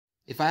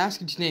If I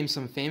asked you to name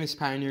some famous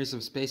pioneers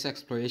of space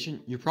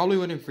exploration, you probably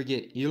wouldn't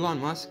forget Elon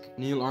Musk,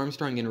 Neil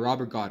Armstrong, and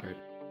Robert Goddard.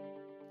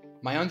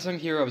 My unsung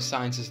hero of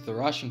science is the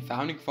Russian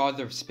founding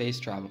father of space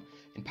travel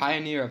and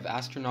pioneer of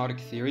astronautic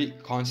theory,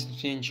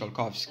 Konstantin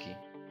Tsiolkovsky.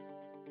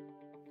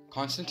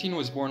 Konstantin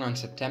was born on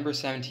September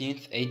 17,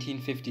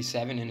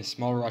 1857 in a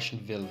small Russian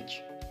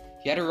village.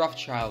 He had a rough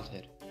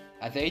childhood.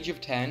 At the age of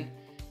 10,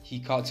 he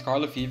caught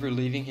scarlet fever,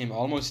 leaving him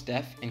almost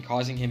deaf and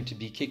causing him to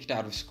be kicked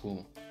out of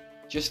school.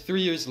 Just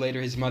 3 years later,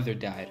 his mother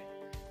died.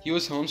 He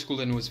was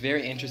homeschooled and was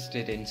very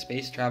interested in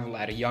space travel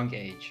at a young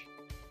age.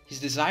 His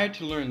desire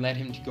to learn led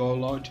him to go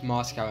alone to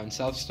Moscow and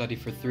self-study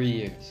for 3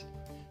 years.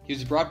 He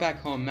was brought back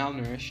home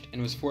malnourished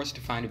and was forced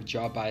to find a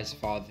job by his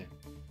father.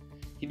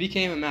 He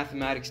became a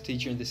mathematics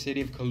teacher in the city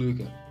of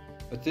Kaluga,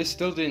 but this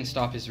still didn't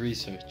stop his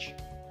research.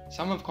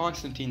 Some of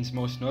Konstantin's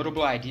most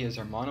notable ideas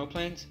are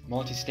monoplanes,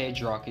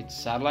 multi-stage rockets,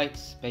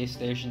 satellites, space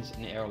stations,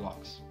 and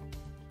airlocks.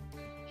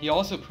 He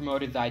also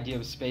promoted the idea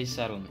of space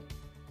settlement.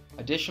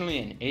 Additionally,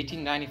 in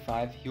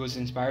 1895, he was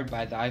inspired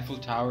by the Eiffel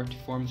Tower to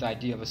form the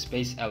idea of a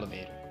space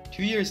elevator.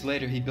 2 years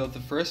later, he built the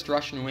first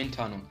Russian wind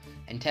tunnel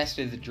and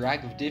tested the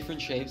drag of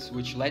different shapes,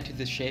 which led to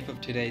the shape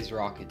of today's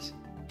rockets.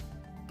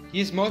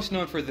 He is most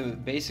known for the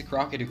basic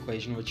rocket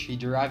equation, which he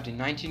derived in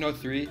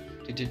 1903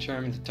 to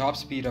determine the top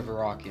speed of a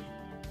rocket.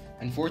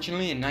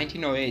 Unfortunately, in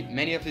 1908,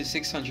 many of his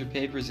 600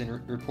 papers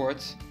and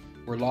reports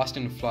were lost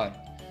in a flood.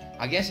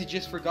 I guess he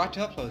just forgot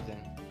to upload them.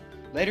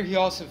 Later, he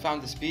also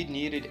found the speed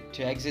needed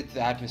to exit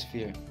the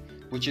atmosphere,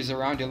 which is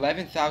around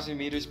 11,000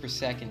 meters per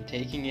second,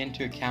 taking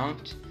into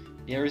account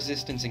air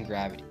resistance and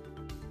gravity.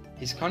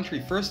 His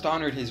country first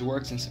honored his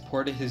works and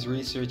supported his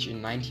research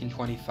in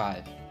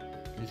 1925.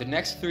 In the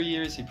next 3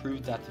 years, he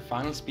proved that the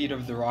final speed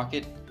of the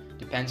rocket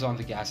depends on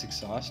the gas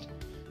exhaust,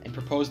 and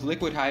proposed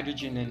liquid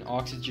hydrogen and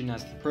oxygen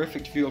as the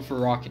perfect fuel for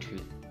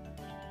rocketry.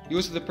 He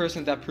was the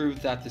person that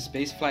proved that the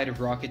spaceflight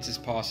of rockets is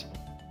possible.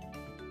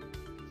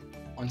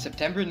 On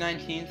September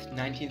 19,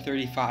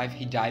 1935,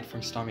 he died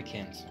from stomach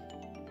cancer.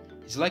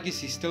 His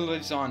legacy still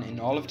lives on in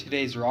all of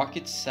today's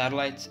rockets,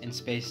 satellites, and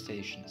space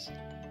stations.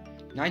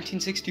 In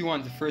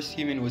 1961, the first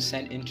human was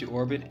sent into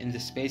orbit in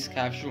the space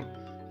capsule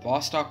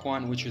Vostok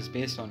 1, which was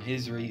based on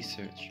his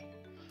research.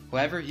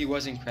 However, he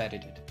wasn't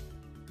credited.